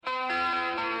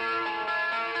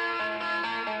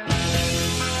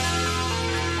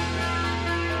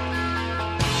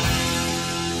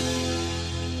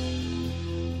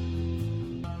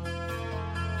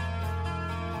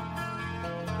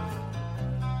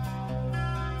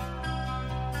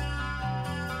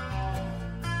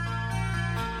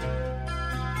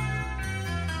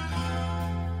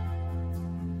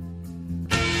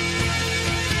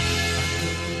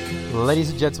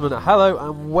Ladies and gentlemen, hello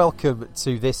and welcome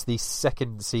to this, the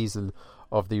second season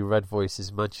of the Red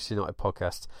Voices Manchester United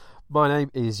podcast. My name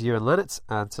is Ewan Lennox,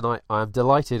 and tonight I am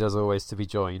delighted, as always, to be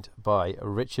joined by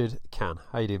Richard Can.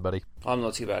 How you doing, buddy? I'm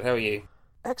not too bad. How are you?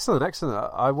 Excellent,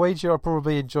 excellent. I wager I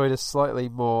probably enjoyed a slightly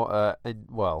more,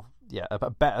 a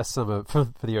better summer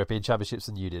for the European Championships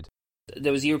than you did.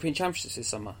 There was European Championships this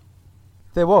summer.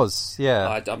 There was, yeah.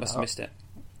 I must have missed it.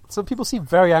 Some people seem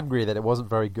very angry that it wasn't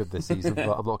very good this season,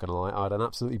 but I'm not going to lie, I had an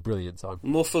absolutely brilliant time.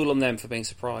 More fool on them for being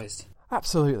surprised.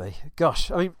 Absolutely.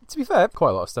 Gosh, I mean, to be fair,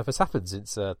 quite a lot of stuff has happened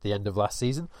since the end of last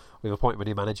season. We've appointed a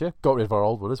new manager, got rid of our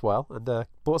old one as well, and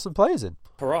brought some players in.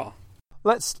 Hurrah.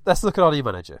 Let's look at our new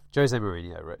manager, Jose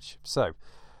Mourinho, Rich. So,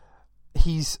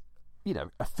 he's,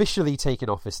 officially taken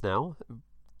office now,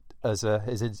 as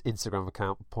his Instagram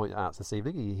account pointed out this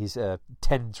evening. He's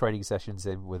 10 training sessions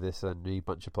in with this new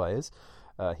bunch of players.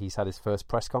 He's had his first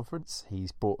press conference.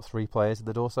 He's brought 3 players in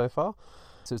the door so far.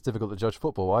 So it's difficult to judge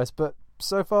football-wise, but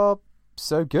so far,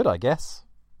 so good, I guess.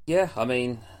 Yeah, I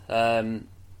mean,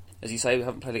 as you say, we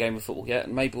haven't played a game of football yet,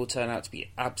 and maybe will turn out to be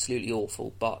absolutely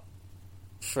awful, but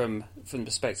from the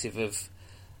perspective of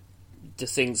the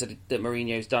things that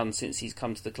Mourinho's done since he's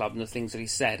come to the club and the things that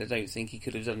he's said, I don't think he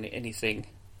could have done anything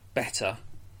better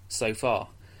so far.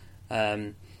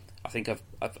 I think I've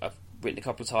written a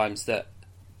couple of times that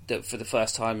for the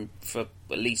first time for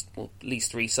at least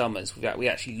 3 summers we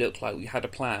actually looked like we had a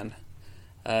plan,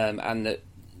 and that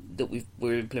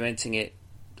we're implementing it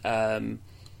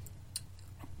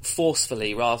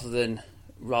forcefully rather than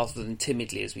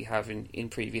timidly as we have in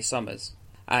previous summers.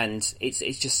 And it's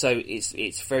just so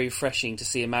it's very refreshing to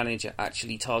see a manager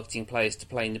actually targeting players to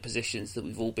play in the positions that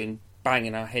we've all been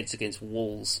banging our heads against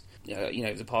walls,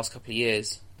 over the past couple of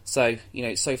years. So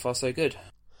so far so good.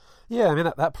 Yeah, I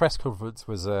mean that press conference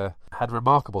was had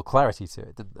remarkable clarity to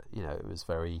it, didn't it? It was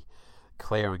very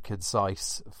clear and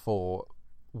concise for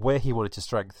where he wanted to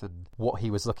strengthen, what he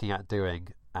was looking at doing,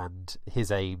 and his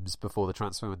aims before the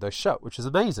transfer window shut, which is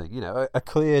amazing. A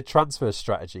clear transfer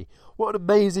strategy. What an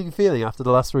amazing feeling after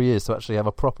the last 3 years to actually have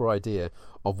a proper idea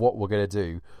of what we're going to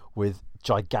do with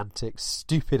gigantic,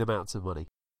 stupid amounts of money.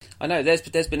 I know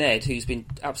there's been Ed who's been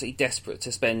absolutely desperate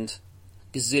to spend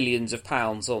gazillions of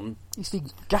pounds on. He's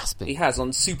been gasping. He has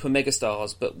on super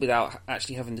megastars, but without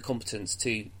actually having the competence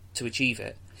to achieve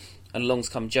it. And along's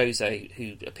come Jose,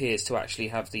 who appears to actually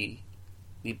have the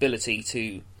ability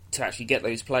to actually get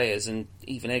those players, and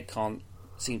even Ed can't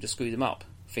seem to screw them up.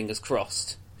 Fingers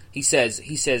crossed. He says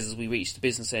as we reach the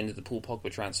business end of the Paul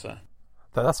Pogba transfer.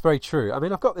 That's very true. I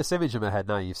mean, I've got this image in my head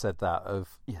now. You've said that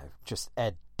of just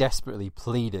Ed desperately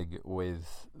pleading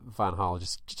with Van Gaal,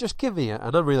 just give me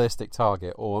an unrealistic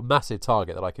target or a massive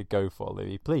target that I could go for,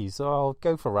 Louis. Please, I'll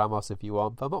go for Ramos if you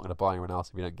want, but I'm not going to buy anyone else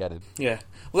if you don't get him. Yeah,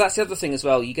 well, that's the other thing as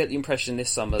well. You get the impression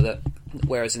this summer that,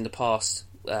 whereas in the past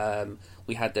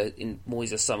we had in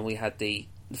Moyes' summer we had the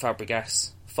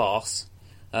Fabregas farce,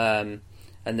 and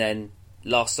then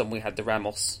last summer we had the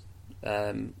Ramos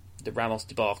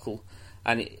debacle.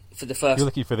 And for the first, you're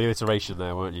looking for the alliteration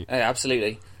there, weren't you? Yeah,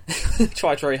 absolutely.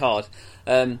 Tried very hard.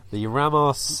 The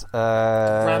Ramos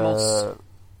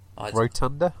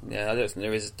Rotunda. Yeah, I don't think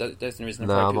there is. Don't think there is an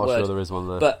appropriate No, I'm not word. Sure there is one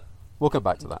there. But we'll come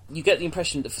back to that. You get the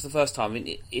impression that for the first time,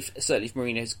 if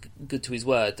Mourinho's good to his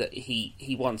word, that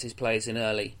he wants his players in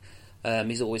early.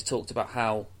 He's always talked about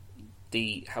how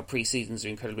pre-seasons are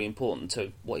incredibly important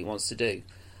to what he wants to do,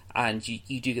 and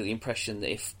you do get the impression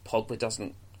that if Pogba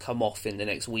doesn't come off in the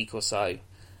next week or so,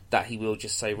 that he will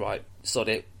just say, right, sod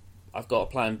it, I've got a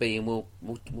plan B and we'll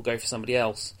go for somebody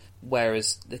else.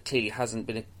 Whereas there clearly hasn't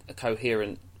been a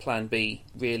coherent plan B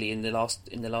really in the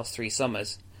last 3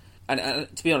 summers. And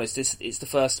to be honest, it's the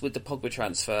first with the Pogba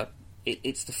transfer.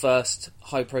 It's the first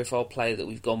high profile player that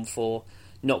we've gone for,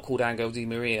 not called Angel Di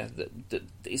Maria, that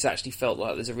it's actually felt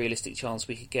like there's a realistic chance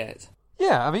we could get.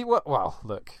 Yeah, I mean, well,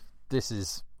 look, this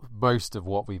is most of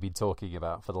what we've been talking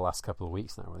about for the last couple of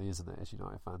weeks now, really, isn't it? As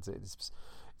United fans, it's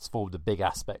formed a big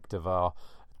aspect of our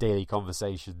daily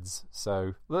conversations.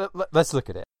 So let's look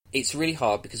at it. It's really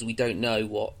hard because we don't know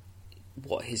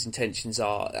what his intentions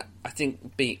are. I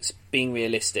think being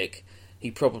realistic,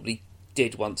 he probably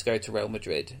did want to go to Real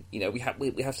Madrid. We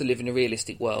have to live in a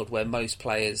realistic world where most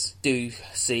players do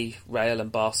see Real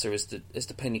and Barca as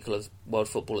the pinnacle of world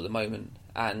football at the moment,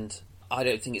 and I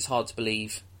don't think it's hard to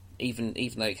believe. Even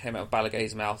though it came out of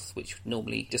Balagay's mouth, which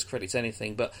normally discredits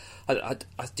anything, but I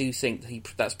do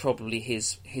think that's probably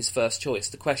his first choice.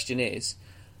 The question is,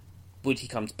 would he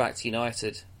come back to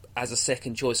United as a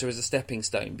second choice or as a stepping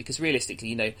stone? Because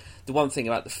realistically, the one thing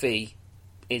about the fee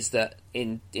is that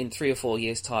in 3 or 4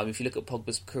 years' time, if you look at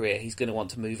Pogba's career, he's going to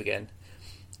want to move again.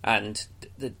 and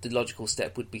the logical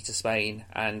step would be to Spain,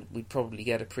 and we'd probably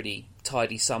get a pretty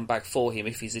tidy sum back for him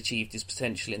if he's achieved his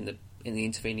potential in the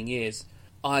intervening years.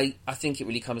 I think it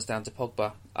really comes down to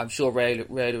Pogba. I'm sure Real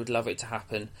would love it to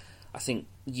happen. I think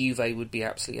Juve would be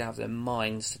absolutely out of their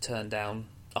minds to turn down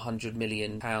 £100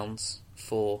 million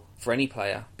for any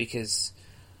player, because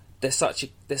they're such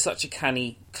a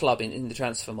canny club in the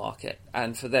transfer market,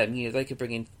 and for them, they could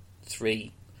bring in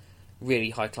 3 really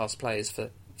high class players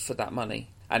for that money.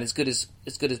 And as good as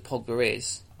Pogba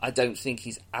is, I don't think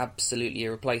he's absolutely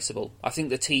irreplaceable. I think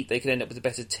they could end up with a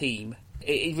better team.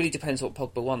 It really depends what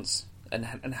Pogba wants and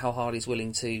how hard he's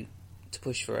willing to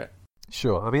push for it.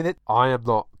 Sure. I mean, I am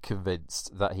not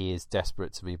convinced that he is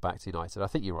desperate to move back to United. I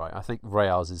think you're right. I think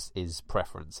Real's is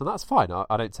preference, and that's fine.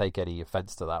 I don't take any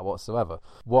offence to that whatsoever.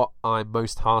 What I'm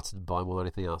most heartened by more than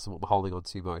anything else, and what I'm holding on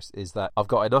to most, is that I've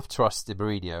got enough trust in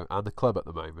Mourinho and the club at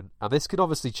the moment, and this can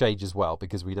obviously change as well,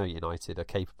 because we know United are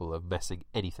capable of messing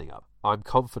anything up. I'm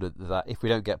confident that if we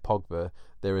don't get Pogba,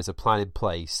 there is a plan in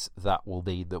place that will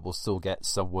mean that we'll still get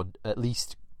someone at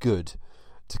least good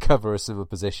to cover a similar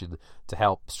position to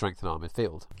help strengthen our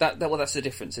midfield. That's the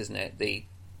difference, isn't it? The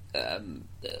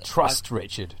trust,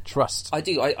 Richard. Trust. I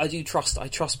do trust. I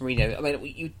trust Mourinho. I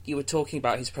mean, you were talking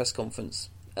about his press conference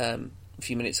a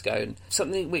few minutes ago, and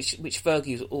something which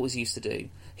Fergie always used to do.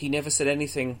 He never said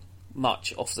anything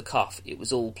much off the cuff. It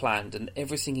was all planned, and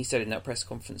everything he said in that press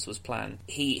conference was planned.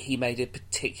 He made a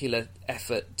particular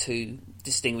effort to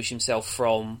distinguish himself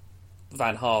from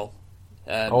Van Gaal.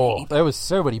 There was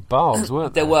so many bars,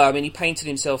 weren't there? There were. I mean, he painted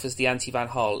himself as the anti-Van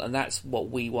Gaal, and that's what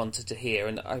we wanted to hear.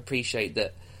 And I appreciate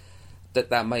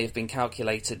that may have been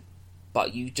calculated,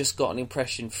 but you just got an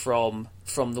impression from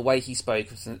the way he spoke,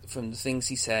 from the things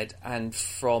he said, and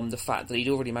from the fact that he'd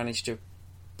already managed to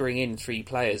bring in 3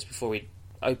 players before he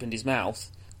opened his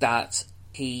mouth, that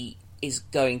he is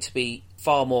going to be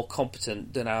far more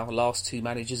competent than our last 2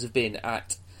 managers have been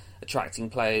at attracting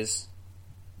players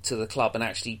to the club and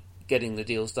actually getting the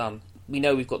deals done. We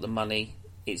know we've got the money.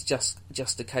 It's just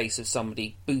a case of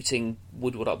somebody booting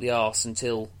Woodward up the arse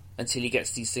until he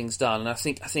gets these things done. And I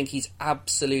think he's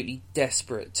absolutely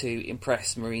desperate to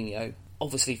impress Mourinho.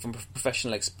 Obviously, from a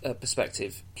professional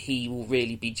perspective, he will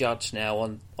really be judged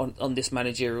now on this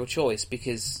managerial choice,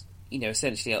 because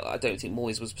essentially, I don't think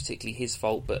Moyes was particularly his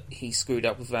fault, but he screwed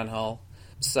up with Van Gaal.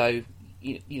 So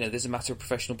there's a matter of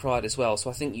professional pride as well. So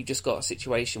I think you just got a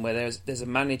situation where there's a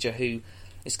manager who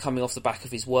is coming off the back of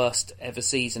his worst ever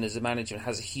season as a manager and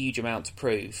has a huge amount to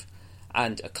prove,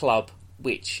 and a club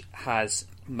which has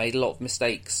made a lot of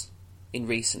mistakes in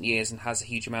recent years and has a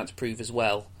huge amount to prove as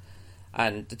well.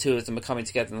 And the two of them are coming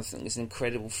together, and I think there's an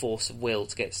incredible force of will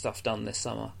to get stuff done this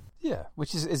summer. Yeah,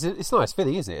 which is it's nice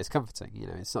feeling, isn't it? It's comforting.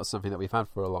 It's not something that we've had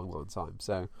for a long, long time.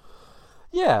 So,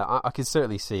 yeah, I can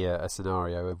certainly see a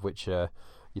scenario of which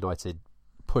United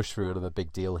push through another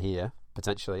big deal here,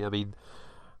 potentially. I mean,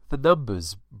 the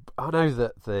numbers, I know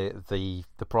that the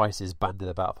prices banded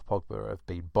about for Pogba have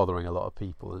been bothering a lot of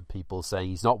people, and people saying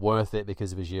he's not worth it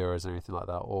because of his Euros or anything like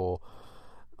that, or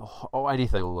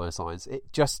anything along those lines.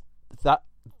 That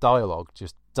dialogue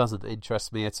just doesn't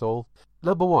interest me at all.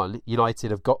 Number one,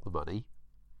 United have got the money.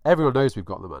 Everyone knows we've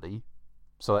got the money,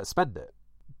 so let's spend it.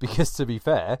 Because to be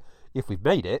fair, if we've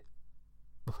made it,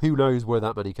 who knows where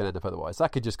that money can end up otherwise.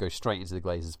 That could just go straight into the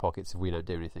Glazers' pockets if we don't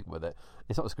do anything with it.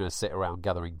 It's not just going to sit around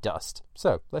gathering dust.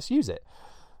 So, let's use it.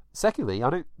 Secondly,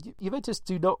 Juventus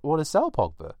do not want to sell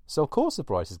Pogba, so of course the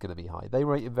price is going to be high. They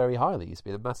rate him very highly. He's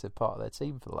been a massive part of their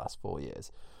team for the last 4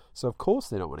 years. So of course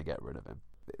they don't want to get rid of him.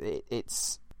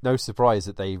 It's no surprise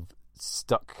that they've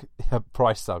stuck a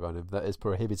price tag on him that is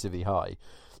prohibitively high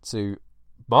to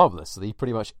marvellously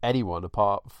pretty much anyone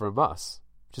apart from us,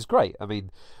 which is great. I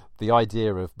mean, the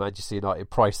idea of Manchester United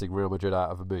pricing Real Madrid out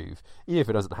of a move, even if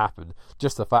it doesn't happen,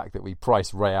 just the fact that we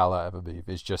price Real out of a move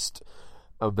is just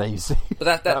amazing.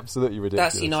 But that absolutely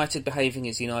ridiculous. That's United behaving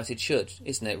as United should,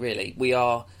 isn't it, really? We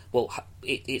are,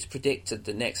 it's predicted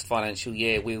the next financial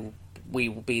year we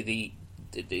will be the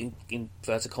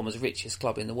inverted commas richest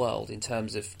club in the world in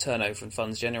terms of turnover and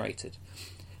funds generated,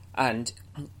 and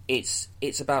it's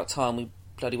about time we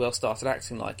bloody well started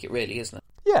acting like it, really, isn't it?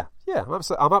 Yeah,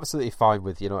 I'm absolutely fine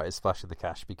with United splashing the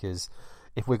cash, because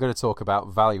if we're going to talk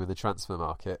about value in the transfer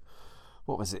market,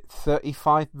 what was it,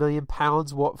 £35 million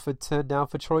Watford turned down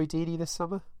for Troy Deeney this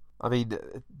summer? I mean,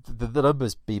 the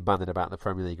numbers being bandied about in the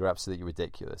Premier League are absolutely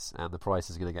ridiculous, and the price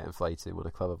is going to get inflated when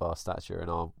a club of our stature and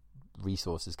our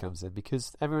resources comes in,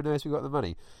 because everyone knows we've got the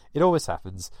money. It always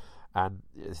happens, and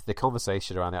the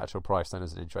conversation around the actual price then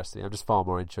isn't interesting. I'm just far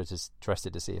more interested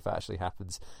to see if it actually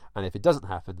happens, and if it doesn't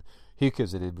happen, who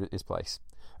comes in his place.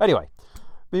 Anyway,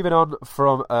 Moving on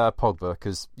from Pogba,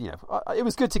 because it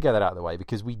was good to get that out of the way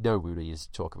because we know we need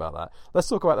to talk about that. Let's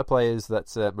talk about the players that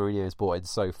Mourinho has brought in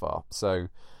so far. So,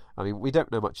 I mean, we don't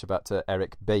know much about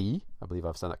Eric Bailly. I believe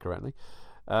I've said that correctly.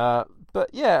 But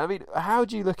yeah, I mean, how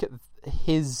do you look at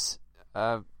his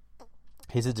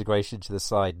integration to the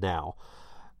side now?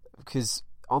 Because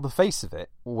on the face of it,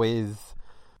 with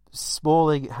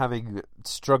Smalling having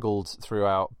struggled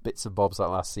throughout bits and bobs like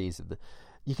last season,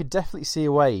 you could definitely see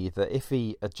a way that if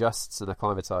he adjusts and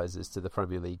acclimatises to the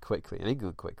Premier League quickly and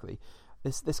England quickly,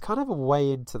 there's kind of a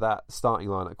way into that starting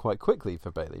lineup quite quickly for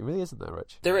Bailey. Really, isn't there,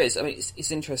 Rich? There is. I mean,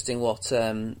 it's interesting what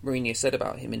Mourinho said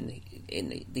about him in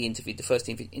the interview, the first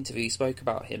interview he spoke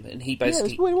about him, and he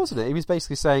basically... it was weird, wasn't it? He was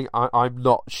basically saying, I'm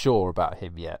not sure about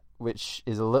him yet, which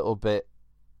is a little bit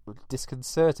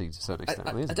disconcerting to a certain extent.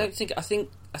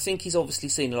 I think he's obviously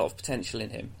seen a lot of potential in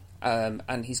him.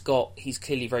 And he's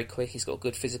clearly very quick. He's got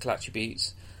good physical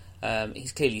attributes.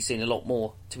 He's clearly seen a lot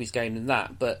more to his game than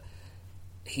that. But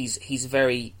he's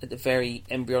at the very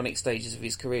embryonic stages of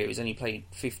his career. He's only played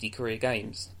 50 career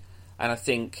games, and I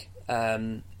think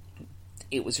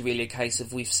it was really a case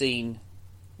of we've seen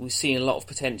a lot of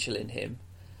potential in him,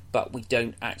 but we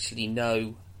don't actually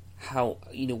know how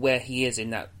where he is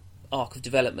in that arc of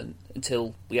development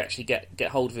until we actually get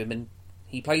hold of him and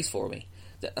he plays for me.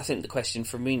 I think the question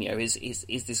for Mourinho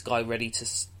is this guy ready to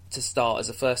start as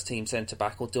a first team centre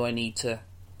back, or do I need to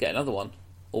get another one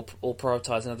or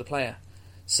prioritise another player?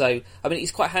 So I mean,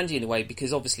 it's quite handy in a way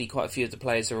because obviously quite a few of the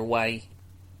players are away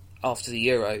after the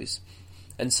Euros,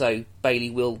 and so Bailey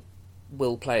will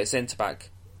play at centre back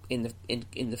in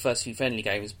the first few friendly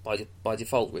games by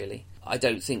default. Really, I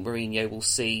don't think Mourinho will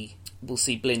see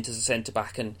Blind as a centre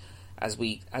back, and as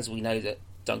we know that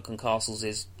Duncan Castles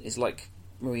is like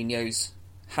Mourinho's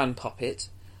hand puppet.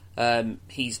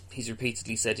 He's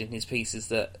repeatedly said in his pieces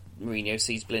that Mourinho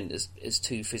sees Blind as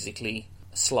too physically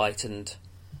slight and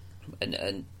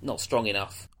not strong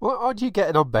enough. Well, aren't you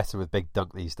getting on better with Big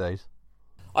Dunk these days?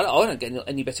 I don't get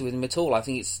any better with him at all. I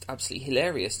think it's absolutely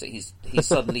hilarious that he's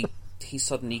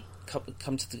suddenly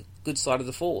come to the good side of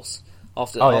the force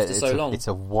after so long. It's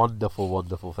a wonderful,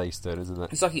 wonderful face turn, isn't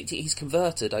it? It's like he's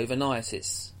converted overnight.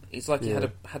 It's like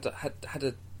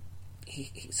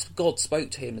he God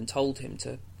spoke to him and told him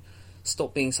to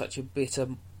stop being such a bitter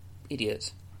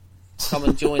idiot. Come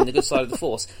and join the good side of the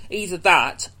force. Either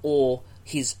that, or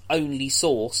his only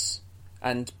source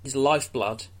and his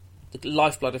lifeblood, the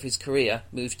lifeblood of his career,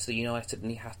 moved to the United,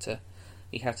 and he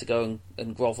had to go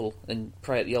and grovel and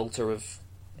pray at the altar of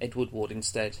Ed Woodward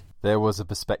instead. There was a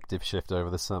perspective shift over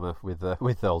the summer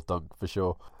with old Dunk for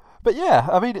sure. But yeah,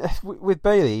 I mean, with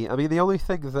Bailey, I mean, the only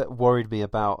thing that worried me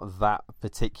about that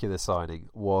particular signing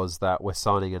was that we're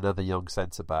signing another young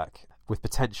centre-back with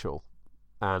potential.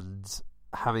 And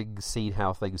having seen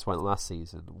how things went last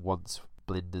season, once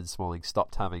Blind and Smalling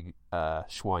stopped having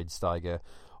Schweinsteiger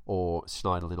or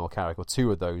Schneiderlin or Carrick, or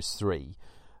two of those three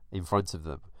in front of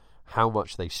them, how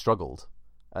much they struggled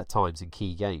at times in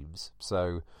key games.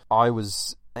 So I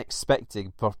was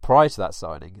expecting, prior to that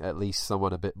signing, at least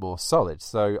someone a bit more solid.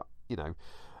 So,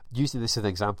 using this as an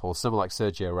example, someone like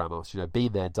Sergio Ramos,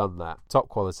 been there, done that, top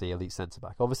quality elite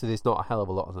centre-back. Obviously there's not a hell of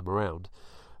a lot of them around,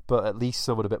 but at least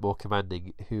someone a bit more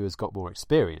commanding who has got more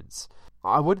experience.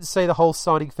 I wouldn't say the whole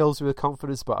signing fills me with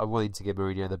confidence, but I'm willing to give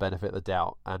Mourinho the benefit of the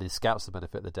doubt and his scouts the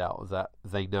benefit of the doubt that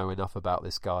they know enough about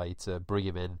this guy to bring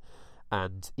him in,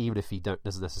 and even if he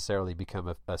doesn't necessarily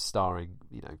become a starring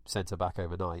centre-back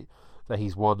overnight, that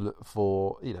he's one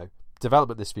for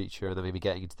development this future, and then maybe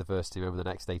getting into the first team over the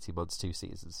next 18 months, 2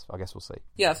 seasons. I guess we'll see.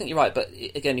 Yeah, I think you're right. But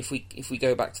again, if we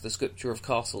go back to the scripture of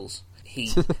Castles,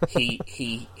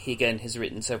 he again has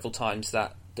written several times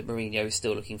that Mourinho is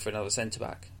still looking for another centre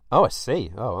back. Oh, I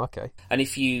see. Oh, okay. And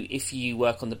if you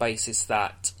work on the basis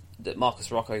that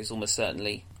Marcus Rocco is almost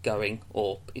certainly going,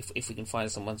 or if we can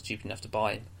find someone stupid enough to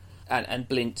buy him, and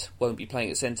Blint won't be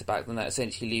playing at centre back, then that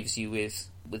essentially leaves you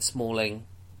with Smalling,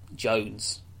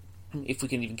 Jones. If we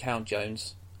can even count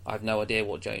Jones. I have no idea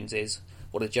what Jones is,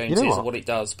 what a Jones is or what it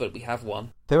does, but we have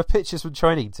one. There were pictures from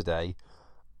training today.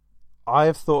 I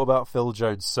have thought about Phil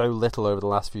Jones so little over the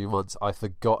last few months, I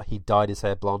forgot he dyed his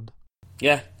hair blonde.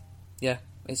 Yeah.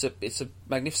 It's a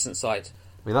magnificent sight.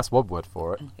 I mean, that's one word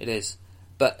for it. It is.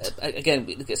 But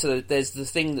again, so there's the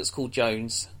thing that's called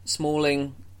Jones,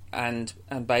 Smalling and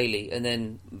Bailey, and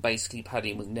then basically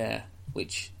Paddy McNair,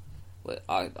 which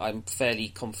I'm fairly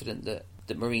confident that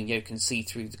Mourinho can see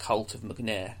through the cult of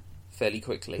McNair fairly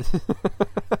quickly.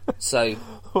 So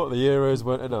what, the Euros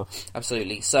weren't enough?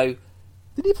 Absolutely. So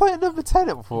did he play at number 10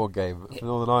 at one game for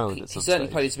Northern Ireland at some He certainly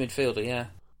stage? played as a midfielder, yeah.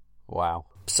 Wow.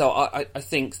 So I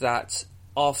think that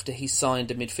after he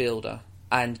signed a midfielder,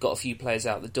 and got a few players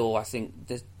out the door, I think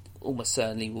there's almost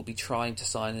certainly will be trying to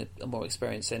sign a more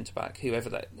experienced centre back, who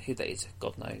that is,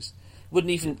 God knows.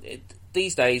 Wouldn't even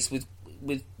these days with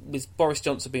Boris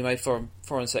Johnson being made foreign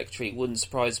secretary, it wouldn't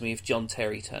surprise me if John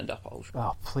Terry turned up.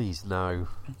 Oh, please no!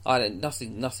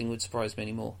 Nothing would surprise me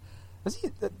anymore.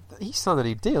 He's signed a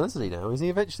new deal, isn't he? Now is he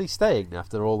eventually staying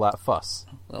after all that fuss?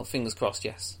 Well, fingers crossed.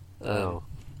 Yes.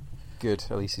 Good.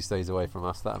 At least he stays away from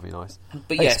us. That'd be nice.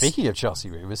 But hey, yes. Speaking of Chelsea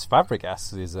rumours,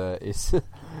 Fabregas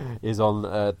is on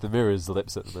the Mirror's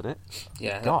lips at the minute.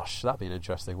 Yeah. Gosh, that'd be an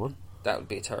interesting one. That would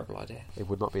be a terrible idea. It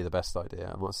would not be the best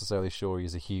idea. I'm not necessarily sure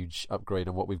he's a huge upgrade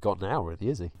on what we've got now, really,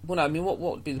 is he? Well, no, I mean, what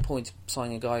would be the point of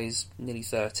signing a guy who's nearly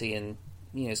 30 and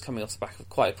is coming off the back of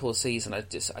quite a poor season? I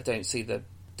don't see the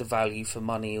value for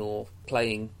money or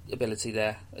playing ability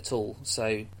there at all.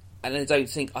 So. And I don't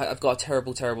think... I've got a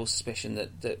terrible, terrible suspicion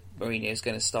that Mourinho is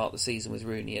going to start the season with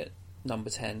Rooney at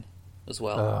number 10 as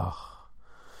well.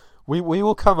 We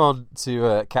will come on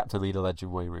to captain leader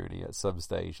legend Wayne Rooney at some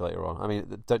stage later on. I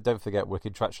mean, don't forget we're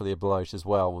contractually obliged as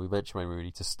well when we mention Wayne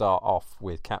Rooney to start off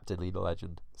with captain leader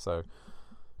legend. So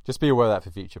just be aware of that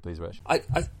for future, please, Rich. I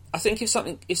think if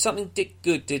something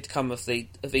good did come of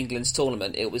England's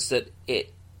tournament, it was that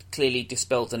it clearly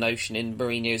dispelled the notion in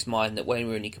Mourinho's mind that Wayne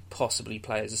Rooney could possibly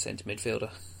play as a centre midfielder.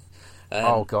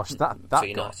 Oh gosh, that got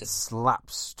United.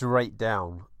 slapped straight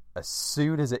down as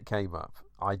soon as it came up.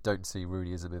 I don't see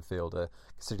Rooney as a midfielder,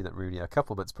 considering that Rooney a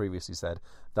couple of months previously said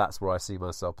that's where I see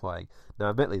myself playing.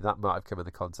 Now, admittedly, that might have come in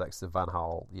the context of Van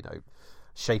Gaal,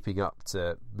 shaping up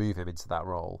to move him into that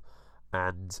role,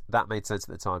 and that made sense at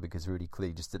the time because Rooney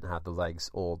clearly just didn't have the legs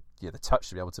or the touch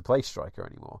to be able to play striker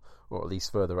anymore, or at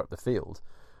least further up the field.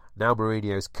 Now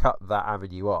Mourinho's cut that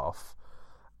avenue off,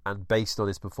 and based on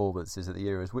his performances at the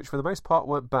Euros, which for the most part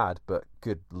weren't bad, but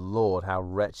good lord, how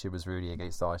wretched was Rooney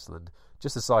against Iceland.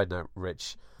 Just a side note,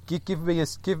 Rich, give me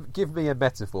a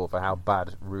metaphor for how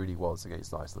bad Rooney was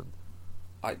against Iceland.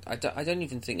 I don't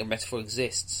even think a metaphor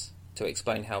exists to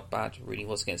explain how bad Rooney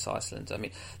was against Iceland. I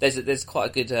mean, there's quite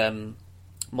a good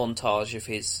montage of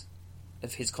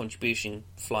his contribution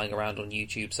flying around on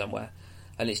YouTube somewhere.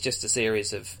 And it's just a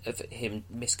series of him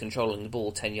miscontrolling the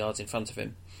ball 10 yards in front of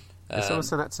him. If someone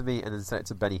send that to me and then send it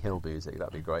to Benny Hill music,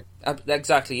 that'd be great.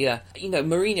 Exactly, yeah.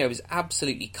 Mourinho was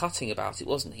absolutely cutting about it,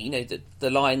 wasn't he? The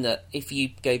line that if you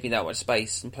gave me that much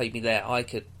space and played me there, I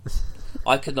could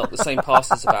knock the same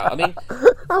passes about. I mean,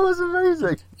 that was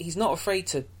amazing. He's not afraid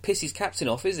to piss his captain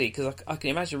off, is he? Because I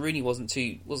can imagine Rooney wasn't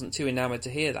too enamoured to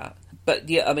hear that. But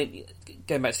yeah, I mean,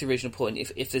 going back to the original point,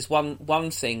 if there's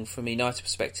one thing from a United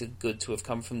perspective good to have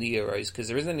come from the Euros, because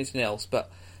there isn't anything else, but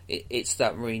it's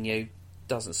that Mourinho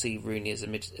doesn't see Rooney as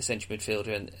a central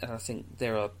midfielder, and I think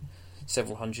there are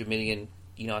several 100 million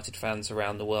United fans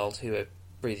around the world who are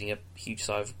breathing a huge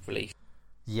sigh of relief.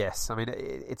 Yes, I mean,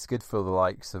 it's good for the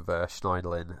likes of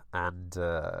Schneiderlin and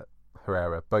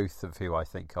Herrera, both of who I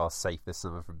think are safest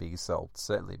some from being sold.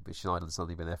 Certainly, but Schneiderlin's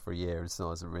only been there for a year and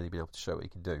still hasn't really been able to show what he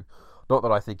can do. Not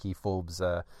that I think he forms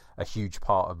a huge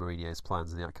part of Mourinho's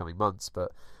plans in the upcoming months,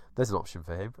 but there's an option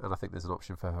for him, and I think there's an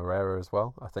option for Herrera as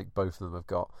well. I think both of them have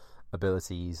got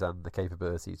abilities and the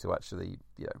capability to actually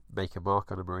make a mark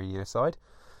on a Mourinho side.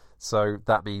 So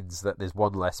that means that there's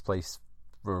one less place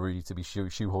for Rooney to be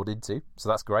shoehorned into, so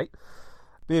that's great.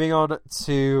 Moving on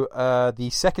to the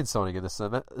second signing of the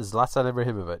summer, Zlatan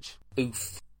Ibrahimovic.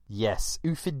 Oof. Yes,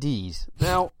 oof indeed.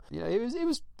 Now,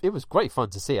 it was great fun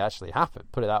to see it actually happen,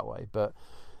 put it that way. But,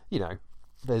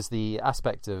 there's the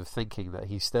aspect of thinking that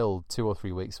he's still 2 or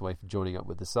 3 weeks away from joining up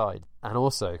with the side. And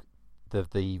also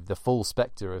the full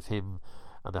spectre of him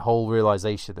and the whole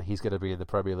realisation that he's going to be in the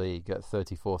Premier League at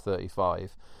 34,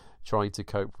 35, trying to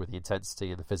cope with the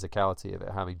intensity and the physicality of it,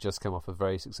 having just come off a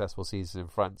very successful season in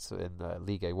France in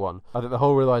Ligue 1. I think the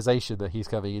whole realisation that he's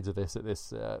coming into this at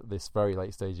this very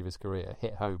late stage of his career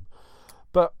hit home.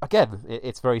 But again,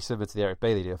 it's very similar to the Eric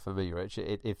Bailly deal for me, Rich.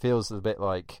 It feels a bit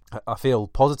like... I feel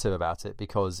positive about it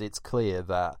because it's clear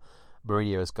that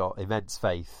Mourinho has got immense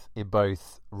faith in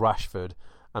both Rashford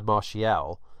and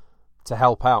Martial to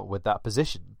help out with that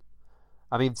position.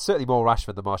 I mean, certainly more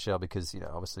Rashford than Martial because,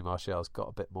 obviously Martial's got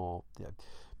a bit more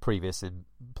previous in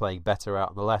playing better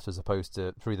out on the left as opposed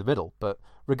to through the middle. But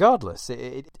regardless,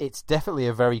 it's definitely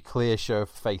a very clear show of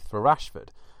faith for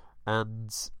Rashford.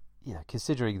 And,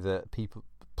 considering that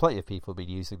plenty of people have been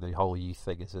using the whole youth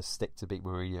thing as a stick to beat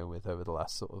Mourinho with over the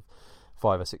last sort of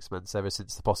 5 or 6 months, ever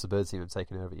since the possibility of him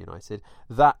taking over United,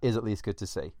 that is at least good to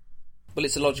see. Well,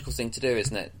 it's a logical thing to do,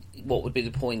 isn't it? What would be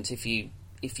the point if you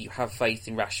have faith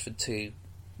in Rashford to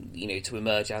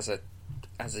emerge as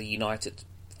a United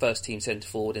first team centre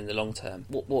forward in the long term?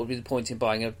 What would be the point in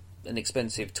buying an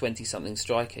expensive 20-something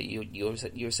striker, you're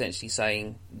essentially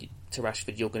saying to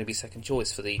Rashford, you're going to be second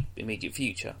choice for the immediate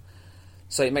future.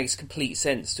 So it makes complete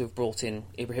sense to have brought in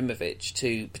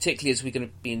Ibrahimovic, particularly as we're going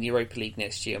to be in the Europa League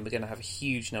next year and we're going to have a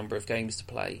huge number of games to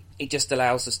play. It just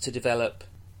allows us to develop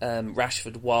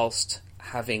Rashford whilst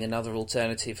having another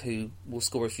alternative who will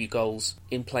score a few goals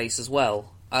in place as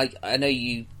well. I know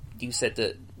you said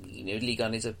that Ligue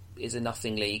 1 is a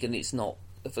nothing league and it's not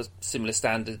of a similar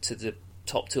standard to the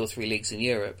top 2 or 3 leagues in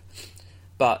Europe,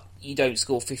 but you don't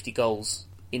score 50 goals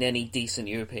in any decent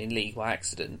European league by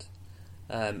accident.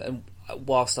 And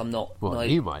whilst I'm not...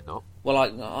 you might not. Well, I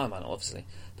might not, obviously.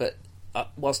 But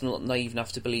whilst I'm not naive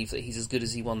enough to believe that he's as good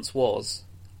as he once was,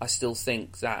 I still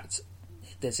think that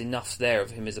there's enough there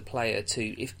of him as a player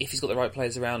to, if he's got the right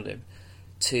players around him,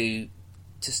 to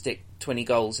stick 20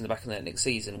 goals in the back of the net next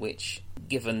season, which,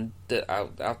 given that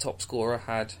our top scorer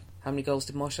had... How many goals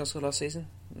did Martial score last season?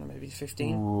 Maybe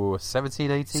 15? Ooh,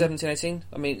 17, 18? 17, 18?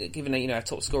 I mean, given that our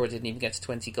top scorer didn't even get to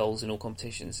 20 goals in all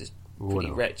competitions, it's pretty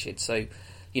wretched. So,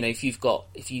 if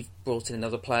you've brought in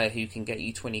another player who can get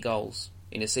you 20 goals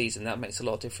in a season, that makes a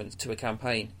lot of difference to a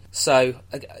campaign. So,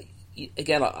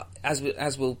 again, as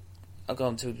we'll go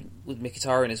on to with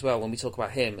Mkhitaryan as well, when we talk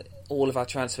about him, all of our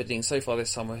transfer dealings so far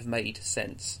this summer have made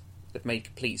sense. They've made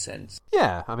complete sense.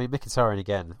 Yeah, I mean, Mkhitaryan,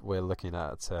 again, we're looking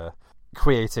at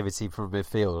creativity from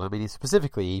midfield. I mean,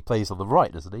 specifically, he plays on the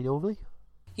right, doesn't he, normally?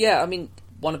 Yeah, I mean,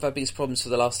 one of our biggest problems for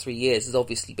the last 3 years has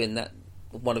obviously been that,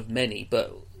 one of many,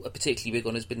 but a particularly big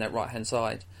one has been that right-hand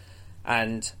side.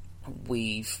 And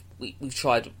we've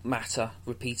tried Mata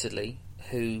repeatedly,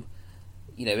 who,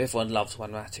 everyone loves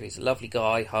Juan Mata. He's a lovely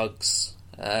guy, hugs.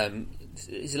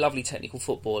 He's a lovely technical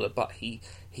footballer, but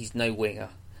he's no winger.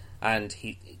 And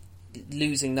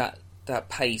losing that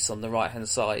pace on the right-hand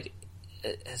side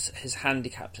has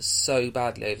handicapped us so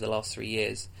badly over the last 3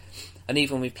 years. And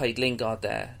even when we played Lingard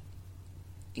there,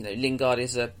 Lingard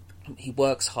he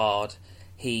works hard.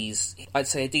 He's, I'd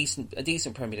say, a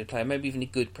decent Premier League player, maybe even a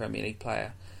good Premier League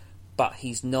player, but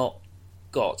he's not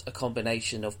got a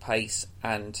combination of pace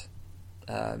and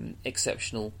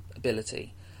exceptional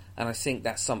ability. And I think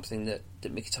that's something that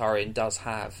Mkhitaryan does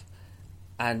have.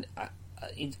 And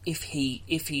if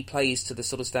he plays to the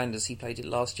sort of standards he played at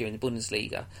last year in the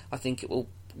Bundesliga, I think it will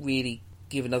really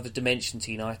give another dimension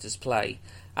to United's play.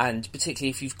 And particularly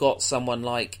if you've got someone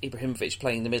like Ibrahimovic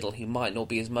playing in the middle who might not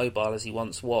be as mobile as he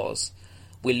once was,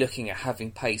 we're looking at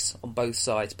having pace on both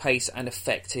sides, pace and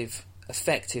effective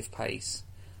pace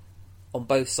on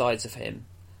both sides of him.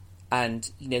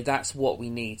 And that's what we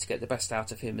need to get the best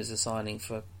out of him as a signing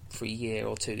for a year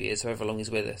or 2 years, however long he's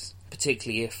with us,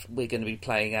 particularly if we're going to be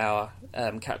playing our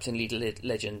captain leader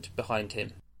legend behind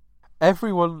him.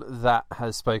 Everyone that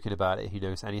has spoken about it who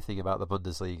knows anything about the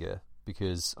Bundesliga,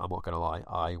 because I'm not going to lie,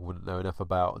 I wouldn't know enough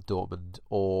about Dortmund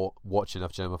or watch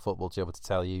enough German football to be able to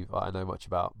tell you I know much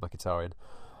about Mkhitaryan.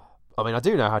 I mean, I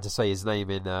do know how to say his name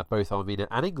in both Armenian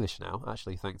and English now,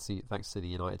 actually, thanks to the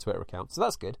United Twitter account, so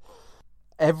that's good.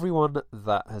 Everyone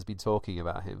that has been talking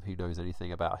about him, who knows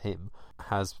anything about him,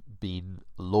 has been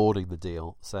lauding the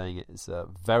deal, saying it's a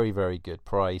very, very good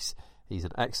price, he's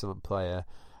an excellent player,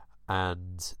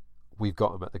 and we've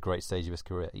got him at the great stage of his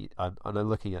career. I know,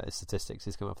 looking at his statistics,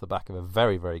 he's come off the back of a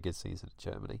very, very good season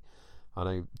in Germany. I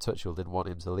know Tuchel didn't want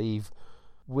him to leave,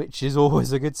 which is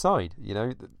always a good sign,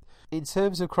 In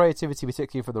terms of creativity,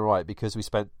 particularly from the right, because we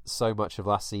spent so much of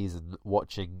last season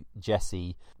watching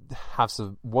Jesse have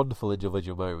some wonderful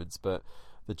individual moments, but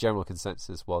the general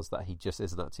consensus was that he just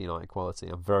isn't up to United quality.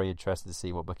 I'm very interested to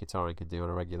see what Mkhitaryan can do on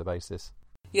a regular basis.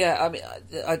 Yeah, I mean,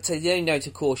 I'd say the only note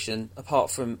of caution,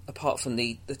 apart from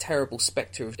the terrible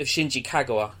spectre of Shinji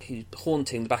Kagawa, who's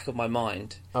haunting the back of my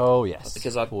mind. Oh yes,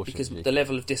 because the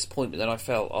level of disappointment that I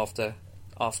felt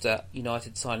after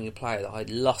United signing a player that I'd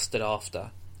lusted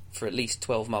after for at least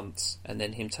 12 months, and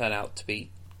then him turn out to be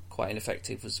quite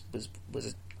ineffective was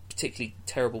a particularly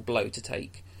terrible blow to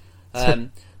take.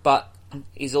 But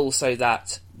is also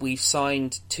that we've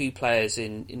signed 2 players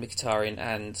in Mkhitaryan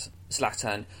and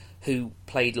Zlatan who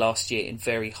played last year in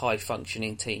very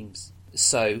high-functioning teams.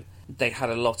 So they had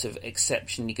a lot of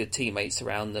exceptionally good teammates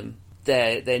around them.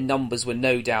 Their numbers were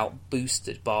no doubt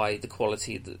boosted by the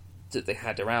quality that they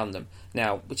had around them.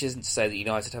 Now, which isn't to say that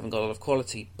United haven't got a lot of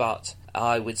quality, but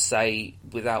I would say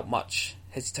without much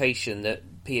hesitation that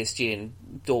PSG and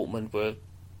Dortmund were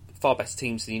far better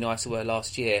teams than United were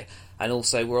last year, and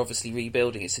also we're obviously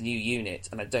rebuilding. It's a new unit,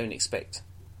 and I don't expect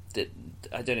the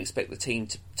team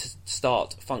to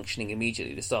start functioning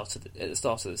immediately at the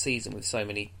start of the season with so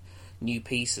many new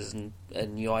pieces and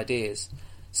new ideas.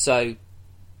 So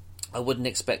I wouldn't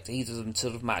expect either of them to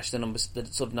sort of match the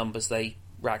sort of numbers they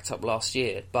racked up last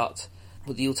year. But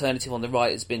the alternative on the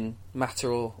right has been Mata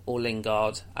or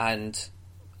Lingard, and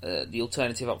the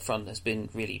alternative up front has been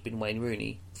Wayne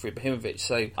Rooney for Ibrahimovic.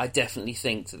 So I definitely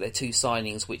think that they're two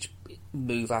signings which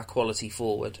move our quality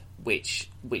forward, which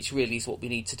really is what we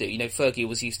need to do. You know, Fergie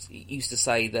used to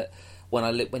say that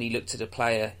when he looked at a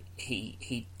player,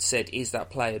 he said, "Is that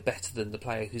player better than the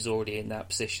player who's already in that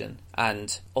position?"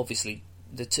 And obviously,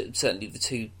 certainly the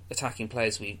two attacking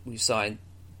players we've signed,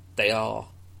 they are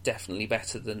definitely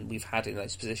better than we've had in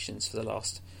those positions for the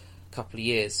last couple of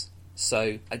years.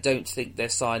 So I don't think they're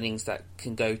signings that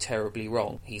can go terribly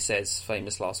wrong, he says,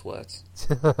 famous last words.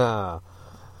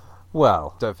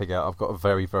 Well, don't forget, I've got a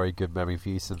very, very good memory for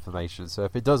use information, so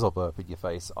if it does all up in your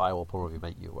face, I will probably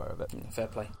make you aware of it. Fair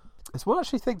play. It's one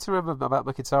actually thing to remember about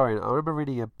Mkhitaryan. I remember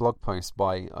reading a blog post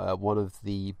by one of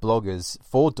the bloggers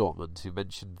for Dortmund who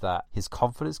mentioned that his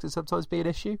confidence can sometimes be an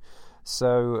issue.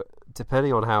 So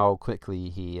depending on how quickly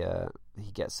he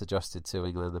gets adjusted to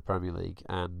England and the Premier League,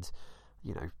 and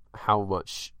you know how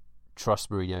much trust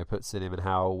Mourinho puts in him and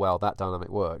how well that dynamic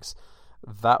works,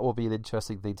 that will be an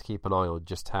interesting thing to keep an eye on.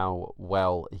 Just how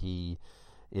well he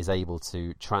is able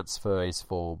to transfer his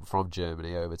form from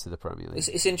Germany over to the Premier League.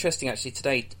 It's interesting actually.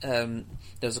 Today there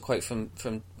was a quote from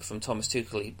Thomas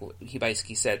Tuchel. He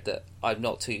basically said that I'm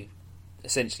not too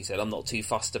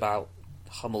fussed about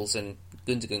Hummels and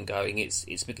Gundogan going. It's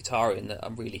Mkhitaryan that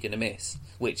I'm really going to miss.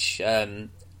 Which and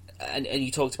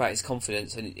you talked about his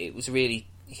confidence, and it was really,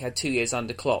 he had 2 years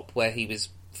under Klopp where he was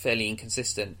fairly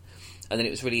inconsistent, and then it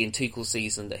was really in Tuchel's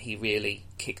season that he really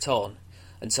kicked on.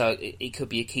 And so it could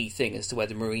be a key thing as to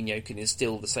whether Mourinho can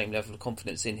instill the same level of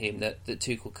confidence in him that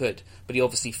Tuchel could. But he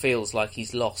obviously feels like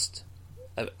he's lost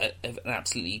an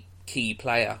absolutely key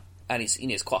player, and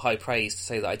it's quite high praise to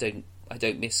say that I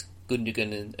don't miss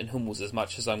Gundogan and Hummels as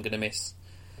much as I'm going to miss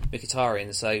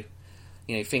Mkhitaryan. So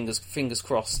fingers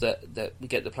crossed that we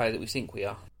get the player that we think we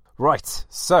are. Right,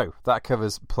 so that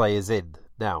covers players in.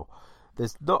 Now,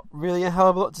 there's not really a hell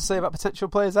of a lot to say about potential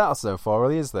players out so far,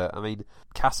 really, is there? I mean,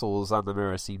 Castles and the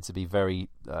Mirror seem to be very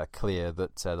clear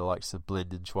that the likes of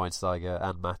Blind and Schweinsteiger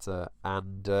and Mata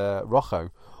and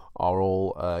Rojo are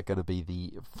all going to be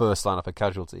the first lineup of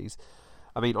casualties.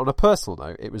 I mean, on a personal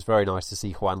note, it was very nice to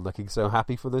see Juan looking so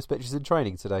happy for those pictures in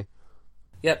training today.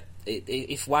 Yep,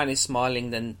 if Juan is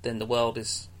smiling, then the world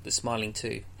is smiling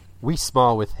too. We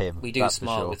smile with him. We do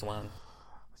smile with Juan.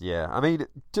 Yeah, I mean,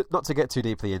 not to get too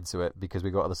deeply into it, because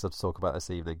we've got other stuff to talk about this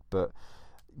evening, but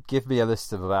give me a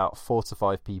list of about 4 to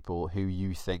 5 people who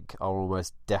you think are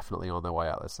almost definitely on their way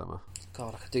out this summer.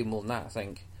 God, I could do more than that, I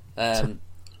think.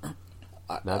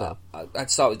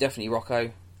 I'd start with definitely Rocco.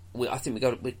 I think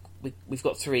we've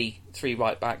got three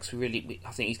right backs. I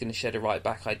think he's going to shed a right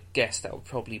back. I guess that would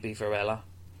probably be Varela.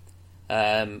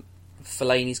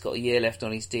 Fellaini's got a year left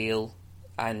on his deal,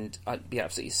 and I'd be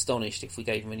absolutely astonished if we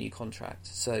gave him a new contract.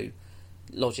 So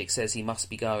logic says he must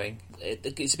be going.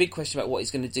 It's a big question about what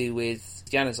he's going to do with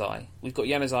Januzaj. We've got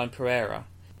Januzaj and Pereira,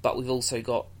 but we've also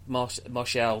got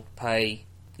Martial, Pay,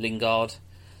 Lingard.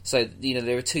 So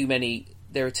there are too many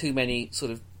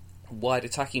sort of wide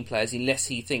attacking players, unless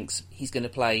he thinks he's going to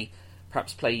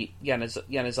perhaps play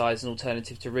Januzaj as an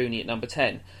alternative to Rooney at number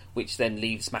 10, which then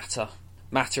leaves Mata.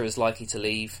 Mata is likely to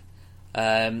leave.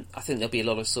 I think there'll be a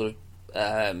lot of sort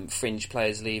of fringe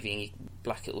players leaving.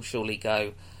 Blackett will surely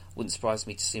go. Wouldn't surprise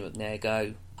me to see McNair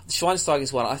go.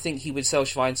 Schweinsteiger's one. I think he would sell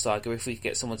Schweinsteiger if we could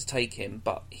get someone to take him,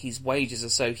 but his wages are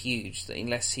so huge that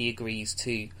unless he agrees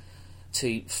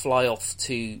to fly off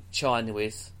to China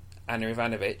with Ana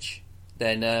Ivanovic,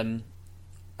 then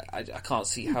I can't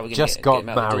see how we're going to get him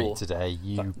out the door. Just got married today.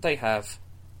 They have.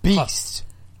 Beast!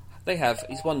 They have.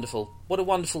 It's wonderful. What a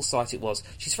wonderful sight it was.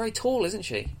 She's very tall, isn't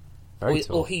she? Very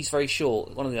tall. Or he's very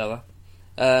short, one or the other.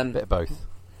 Bit of both.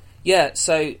 Yeah,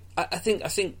 so I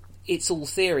think it's all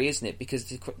theory, isn't it? Because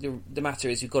the matter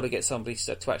is we've got to get somebody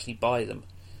to actually buy them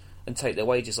and take their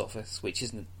wages off us, which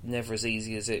isn't never as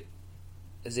easy as it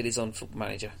is on Football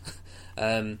Manager.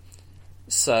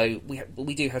 So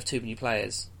we do have too many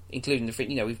players, including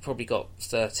we've probably got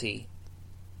 32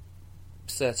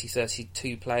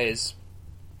 players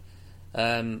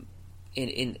in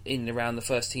around the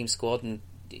first team squad, and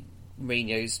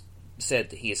Mourinho's said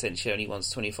that he essentially only wants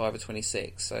 25 or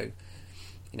 26. So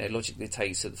logically it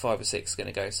takes that 5 or 6 is going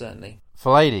to go, certainly.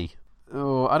 Fellaini.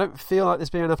 Oh, I don't feel like there's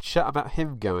been enough chat about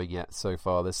him going yet so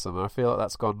far this summer. I feel like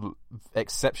that's gone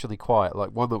exceptionally quiet,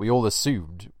 like one that we all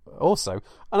assumed. Also,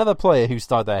 another player who's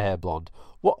dyed their hair blonde.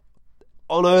 What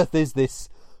on earth is this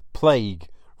plague?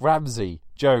 Ramsey,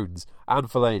 Jones and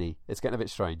Fellaini. It's getting a bit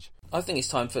strange. I think it's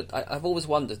time for... I've always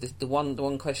wondered, the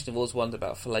one question I've always wondered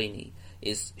about Fellaini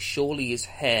is, surely his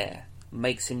hair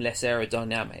makes him less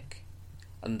aerodynamic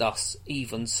and thus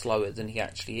even slower than he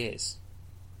actually is?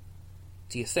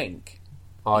 Do you think?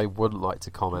 I wouldn't like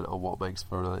to comment on what makes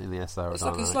for an less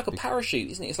aerodynamic. It's like a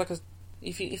parachute, isn't it? It's like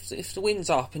if the wind's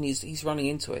up and he's running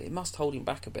into it, it must hold him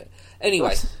back a bit.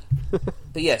 Anyway,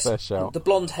 but yes, the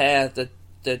blonde hair,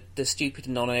 the stupid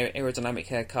non-aerodynamic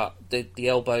haircut, the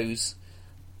elbows,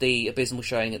 the abysmal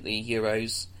showing at the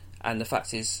Euros, and the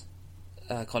fact his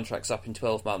contract's up in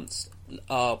 12 months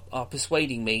are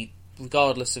persuading me,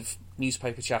 regardless of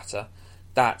newspaper chatter,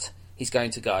 that he's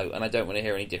going to go, and I don't want to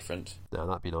hear any different. No,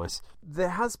 that'd be nice. There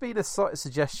has been a slight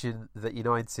suggestion that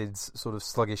United's sort of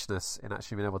sluggishness in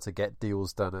actually being able to get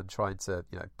deals done and trying to,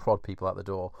 prod people out the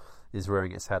door is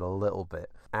rearing its head a little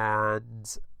bit.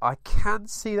 And I can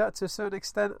see that to a certain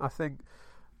extent. I think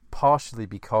partially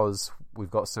because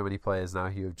we've got so many players now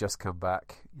who have just come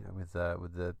back, with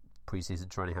the pre-season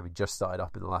training having just started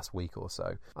up in the last week or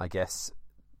so. I guess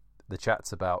the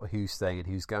chats about who's staying and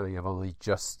who's going have only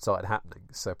just started happening,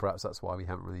 so perhaps that's why we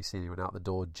haven't really seen anyone out the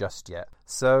door just yet.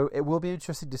 So it will be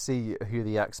interesting to see who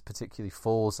the axe particularly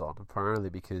falls on, primarily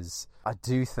because I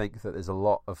do think that there's a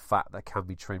lot of fat that can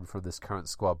be trimmed from this current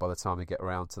squad by the time we get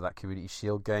around to that Community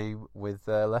Shield game with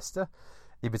Leicester.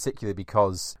 In particular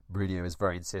because Mourinho is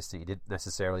very insistent he didn't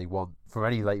necessarily want for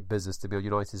any late business to be on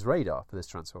United's radar for this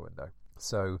transfer window.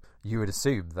 So you would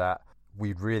assume that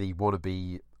we'd really want to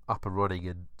be up and running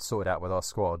and sorted out with our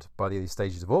squad by the early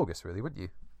stages of August, really, wouldn't you?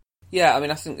 Yeah, I mean,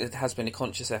 I think there has been a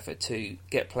conscious effort to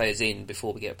get players in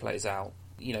before we get players out.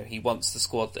 He wants the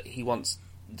squad that he wants,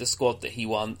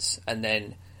 and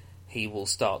then he will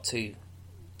start to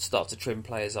trim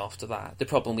players after that. The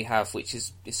problem we have, which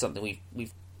is something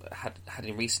we've had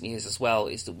in recent years as well,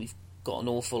 is that we've got an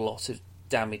awful lot of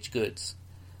damaged goods.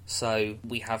 So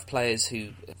we have players who,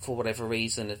 for whatever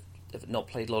reason, have not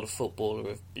played a lot of football or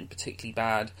have been particularly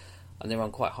bad, and they're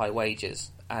on quite high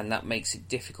wages, and that makes it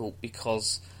difficult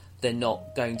because they're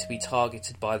not going to be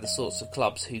targeted by the sorts of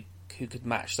clubs who could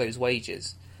match those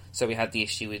wages. So we had the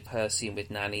issue with Percy and with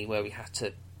Nani, where we had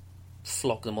to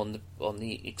flog them on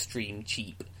the extreme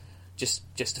cheap, just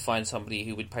to find somebody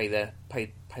who would pay their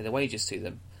wages to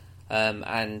them.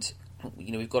 And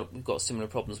we've got similar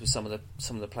problems with some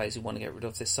of the players we want to get rid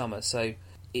of this summer. So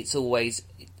it's always,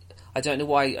 I don't know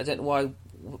why.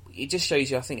 It just shows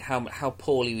you, I think, how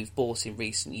poorly we've bought in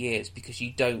recent years, because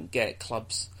you don't get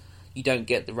clubs, you don't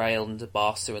get the Real and the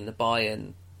Barca and the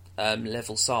Bayern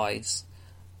level sides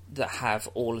that have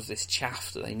all of this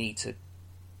chaff that they need to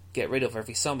get rid of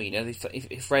every summer.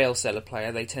 If Real sell a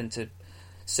player, they tend to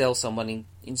sell someone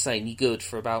insanely good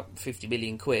for about 50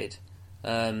 million quid,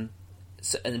 and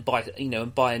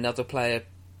buy another player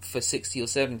for 60 or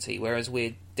 70, whereas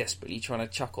we're desperately trying to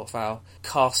chuck off our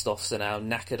cast-offs and our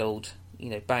knackered old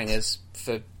bangers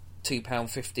for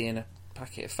 £2.50 and a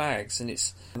packet of fags,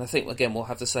 and I think again we'll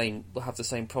have the same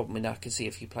problem. And I can see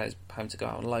a few players having to go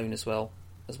out on loan as well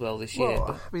this year.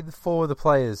 But I mean, four of the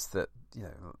players that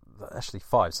actually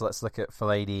five. So let's look at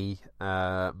Fellaini,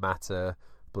 Mata,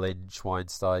 Blind,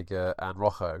 Schweinsteiger, and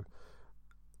Rojo.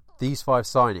 These five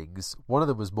signings, one of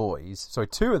them was Moyes. Sorry,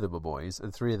 two of them were Moyes,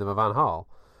 and three of them are Van Gaal.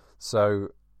 So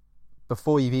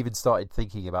before you've even started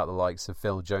thinking about the likes of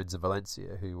Phil Jones and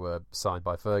Valencia, who were signed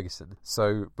by Ferguson.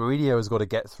 So Mourinho has got to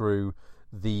get through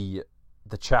the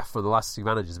chaff from the last two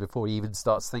managers before he even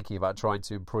starts thinking about trying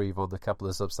to improve on the couple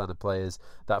of substandard players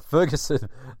that Ferguson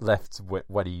left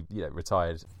when he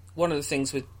retired. One of the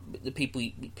things with the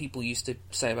people used to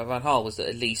say about Van Gaal was that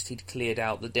at least he'd cleared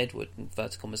out the deadwood,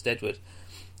 inverted commas deadwood.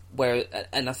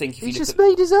 And I think if he just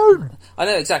made his own. I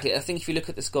know, exactly. I think if you look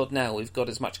at the squad now, we've got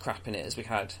as much crap in it as we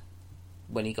had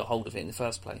when he got hold of it in the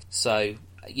first place. So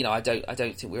I don't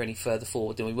think we're any further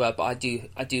forward than we were. But I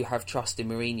do have trust in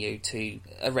Mourinho to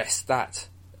arrest that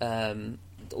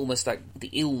almost like the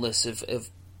illness of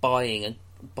buying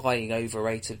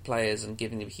overrated players and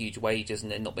giving them huge wages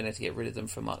and then not being able to get rid of them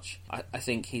for much. I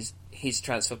think his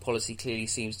transfer policy clearly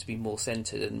seems to be more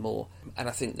centred and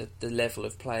I think that the level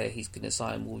of player he's going to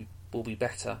sign will be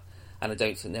better, and I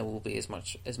don't think there will be as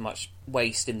much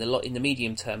waste in the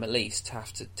medium term, at least, to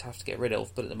have to get rid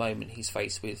of. But at the moment he's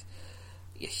faced with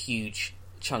a huge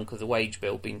chunk of the wage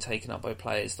bill being taken up by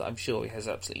players that I'm sure he has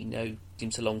absolutely no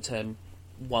long term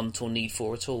want or need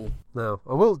for at all. Now,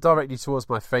 I will direct you towards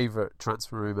my favourite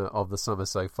transfer rumour of the summer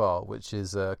so far, which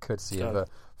is courtesy of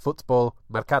Football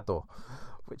Mercato,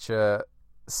 which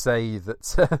say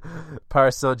that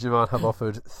Paris Saint-Germain have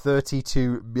offered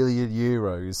 32 million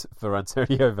euros for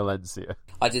Antonio Valencia.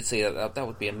 I did see that. That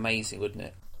would be amazing, wouldn't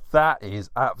it? That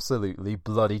is absolutely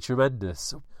bloody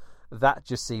tremendous. That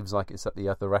just seems like it's at the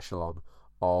upper echelon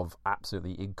of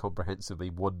absolutely incomprehensibly,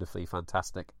 wonderfully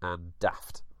fantastic and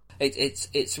daft.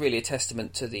 It's really a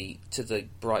testament to the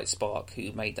bright spark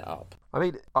who made that up. I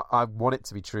mean, I want it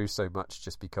to be true so much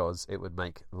just because it would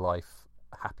make life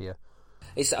happier.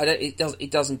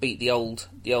 It doesn't beat the old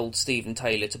Stephen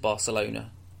Taylor to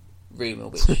Barcelona rumour,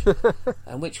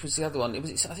 which was the other one. I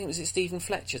think it was Stephen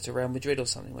Fletcher to Real Madrid or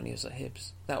something when he was at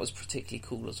Hibs. That was particularly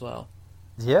cool as well.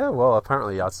 Yeah, well,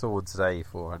 apparently I saw one today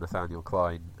for Nathaniel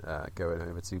Klein going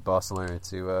over to Barcelona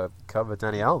to cover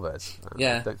Dani Alves.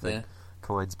 I don't think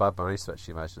Klein's bad by any stretch of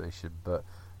the imagination, but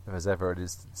if there's ever an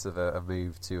instance of a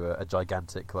move to a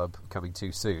gigantic club coming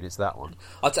too soon, it's that one.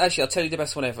 I'll tell you the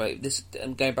best one ever. This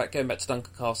going back to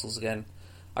Duncan Castles again.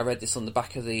 I read this on the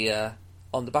back of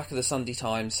the Sunday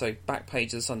Times. So back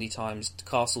page of the Sunday Times,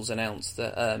 Castles announced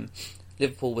that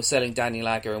Liverpool were selling Daniel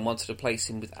Agger and wanted to place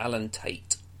him with Alan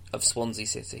Tate of Swansea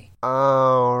City.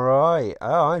 Oh, right.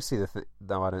 Oh, I see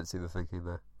no, I don't see the thinking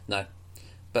there. No.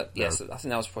 But yes, I think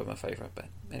that was probably my favourite. But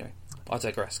anyway, I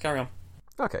digress. Carry on.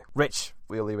 Okay, Rich,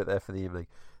 we'll leave it there for the evening.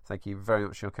 Thank you very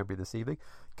much for your company this evening.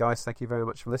 Guys, thank you very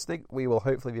much for listening. We will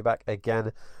hopefully be back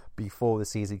again before the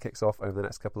season kicks off over the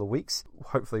next couple of weeks,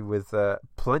 hopefully with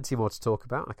plenty more to talk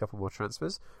about, a couple more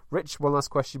transfers. Rich, one last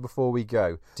question before we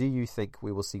go. Do you think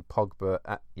we will see Pogba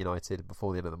at United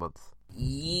before the end of the month?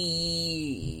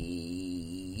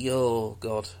 Oh,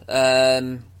 God.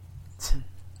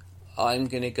 I'm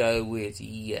going to go with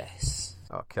yes.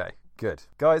 Okay, good.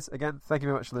 Guys, again, thank you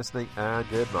very much for listening, and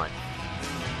good night.